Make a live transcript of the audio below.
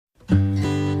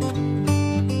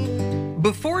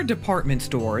Before department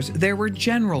stores, there were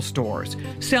general stores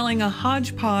selling a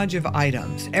hodgepodge of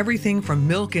items, everything from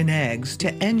milk and eggs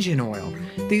to engine oil.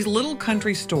 These little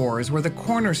country stores were the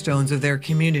cornerstones of their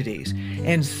communities,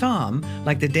 and some,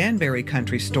 like the Danbury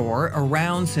Country Store,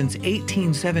 around since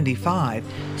 1875,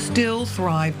 still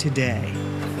thrive today.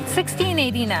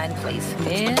 1689, please.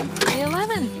 And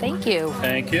 11. Thank you.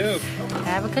 Thank you.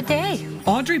 Have a good day.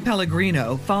 Audrey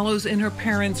Pellegrino follows in her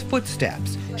parents'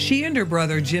 footsteps. She and her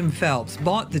brother Jim Phelps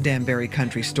bought the Danbury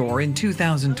Country Store in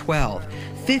 2012,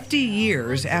 50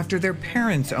 years after their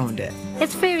parents owned it.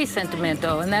 It's very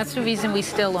sentimental, and that's the reason we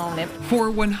still own it.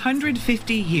 For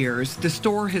 150 years, the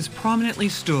store has prominently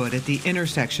stood at the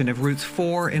intersection of Routes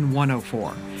 4 and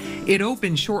 104. It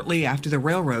opened shortly after the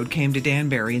railroad came to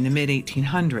Danbury in the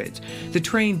mid-1800s, the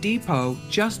train depot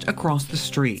just across the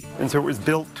street. And so it was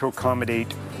built to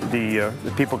accommodate the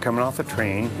people coming off the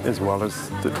train as well as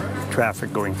the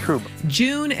traffic going through.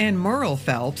 June and Merle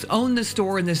Phelps owned the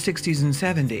store in the 60s and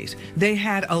 70s. They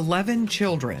had 11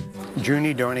 children.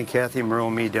 Junie, Donnie, Kathy, Merle,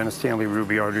 me, Dennis, Stanley,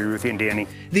 Ruby, Audrey, Ruthie, and Danny.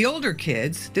 The older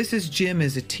kids, this is Jim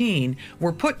as a teen,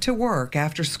 were put to work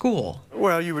after school.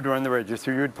 Well, you would run the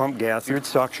register, you would pump gas, you would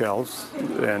stock shelves,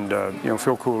 and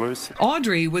fill coolers.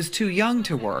 Audrey was too young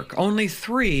to work, only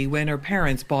 3 when her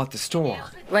parents bought the store.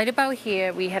 Right about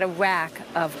here, we had a rack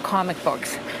of comic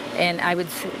books, and I would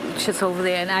just over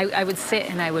there, and I would sit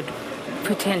and I would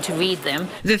pretend to read them.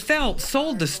 The Phelps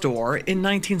sold the store in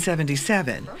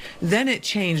 1977. Then it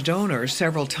changed owners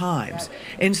several times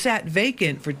and sat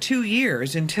vacant for 2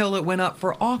 years until it went up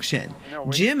for auction.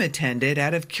 Jim attended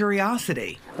out of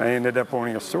curiosity. I ended up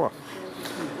owning a store.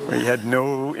 I had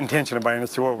no intention of buying a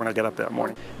store when I got up that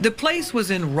morning. The place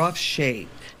was in rough shape.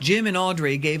 Jim and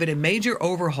Audrey gave it a major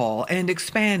overhaul and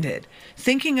expanded,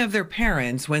 thinking of their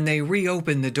parents when they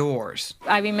reopened the doors.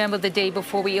 I remember the day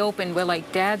before we opened, we're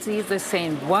like, Dad's either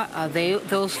saying, what are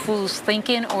those fools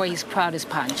thinking, or he's proud as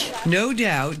punch. No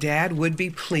doubt Dad would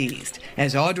be pleased,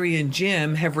 as Audrey and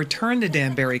Jim have returned the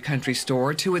Danbury Country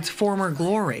Store to its former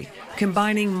glory,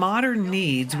 combining modern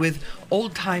needs with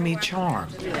old-timey charm.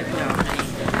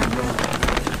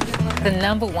 The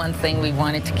number one thing we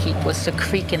wanted to keep was the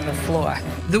creak in the floor.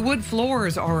 The wood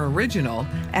floors are original,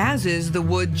 as is the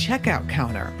wood checkout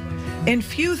counter. And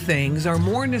few things are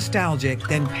more nostalgic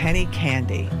than penny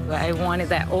candy. I wanted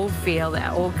that old feel,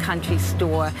 that old country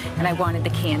store, and I wanted the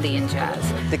candy in jars.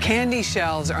 The candy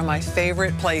shelves are my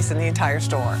favorite place in the entire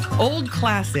store. Old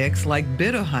classics like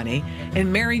Bit-O-Honey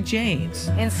and Mary Jane's.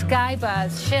 And Sky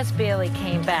Bars just barely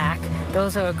came back.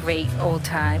 Those are a great old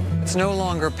time. It's no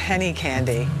longer penny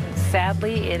candy.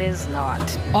 Sadly, it is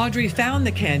not. Audrey found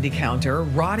the candy counter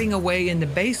rotting away in the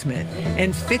basement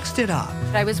and fixed it up.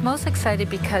 I was most excited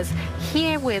because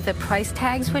here where the price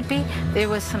tags would be, there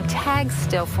was some tags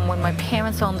still from when my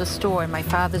parents owned the store and my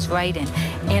father's writing,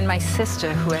 and my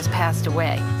sister who has passed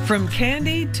away. From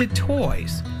candy to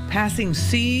toys, passing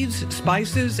seeds,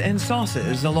 spices, and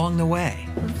sauces along the way.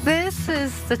 This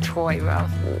is the toy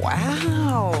room.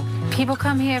 Wow. People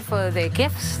come here for their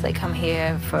gifts. They come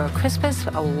here for Christmas.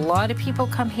 A lot of people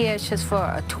come here just for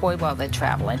a toy while they're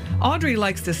traveling. Audrey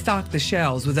likes to stock the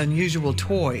shelves with unusual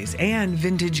toys and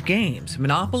vintage games.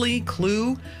 Monopoly,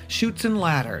 Clue, Chutes and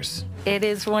Ladders. It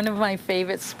is one of my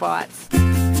favorite spots.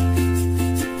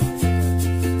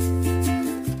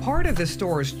 Part of the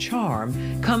store's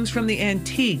charm comes from the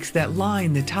antiques that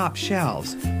line the top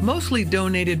shelves, mostly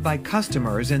donated by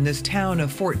customers in this town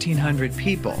of 1,400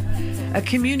 people. A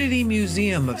community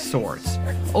museum of sorts.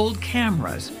 Old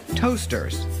cameras,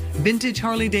 toasters, vintage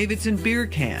Harley-Davidson beer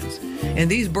cans, and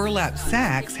these burlap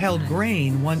sacks held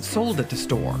grain once sold at the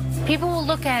store. People will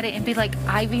look at it and be like,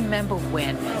 I remember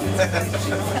when.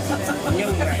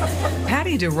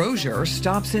 Patty DeRozier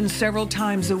stops in several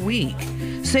times a week,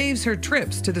 saves her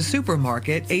trips to the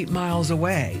supermarket 8 miles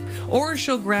away, or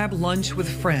she'll grab lunch with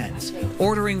friends,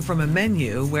 ordering from a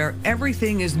menu where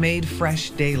everything is made fresh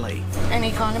daily.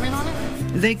 Any condiment on it?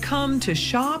 They come to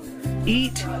shop,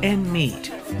 eat, and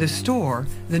meet. The store,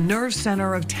 the nerve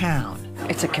center of town.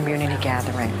 It's a community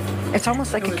gathering. It's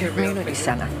almost like a community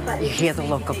center. You hear the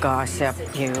local gossip.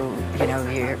 You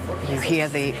hear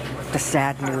the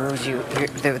sad news.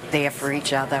 They're there for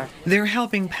each other. They're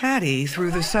helping Patty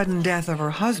through the sudden death of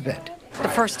her husband. The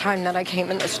first time that I came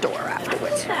in the store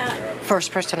afterwards,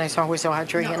 first person I saw was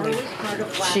Audrey, and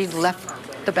she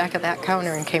left the back of that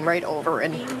counter and came right over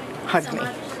and hugged me.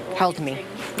 Held me.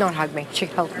 Not hugged me, she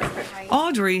held me.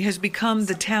 Audrey has become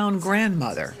the town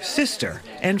grandmother, sister,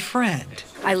 and friend.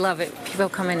 I love it. People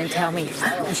come in and tell me,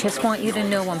 I just want you to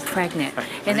know I'm pregnant.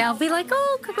 And I'll be like,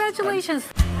 oh, congratulations.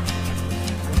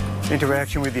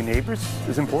 Interaction with your neighbors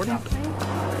is important.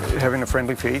 having a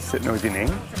friendly face that knows your name.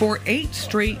 For 8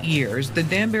 straight years, the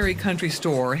Danbury Country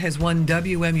Store has won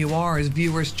WMUR's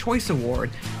Viewers' Choice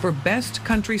Award for Best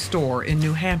Country Store in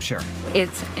New Hampshire.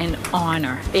 It's an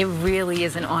honor. It really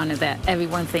is an honor that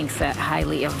everyone thinks that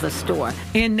highly of the store.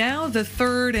 And now the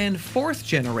 3rd and 4th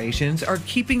generations are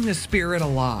keeping the spirit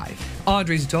alive.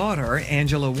 Audrey's daughter,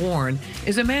 Angela Warren,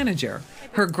 is a manager.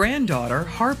 Her granddaughter,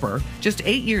 Harper, just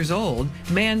 8 years old,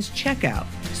 mans checkout,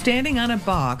 standing on a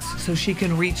box so she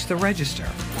can reach the register.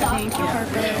 Thank you,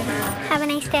 Harper. Have a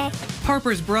nice day.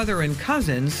 Harper's brother and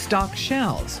cousins stock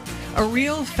shelves. A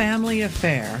real family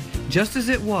affair, just as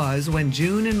it was when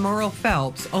June and Merle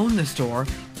Phelps owned the store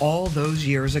all those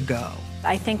years ago.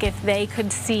 I think if they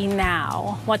could see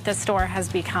now what the store has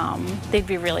become, they'd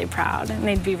be really proud and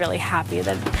they'd be really happy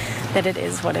that it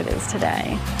is what it is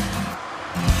today.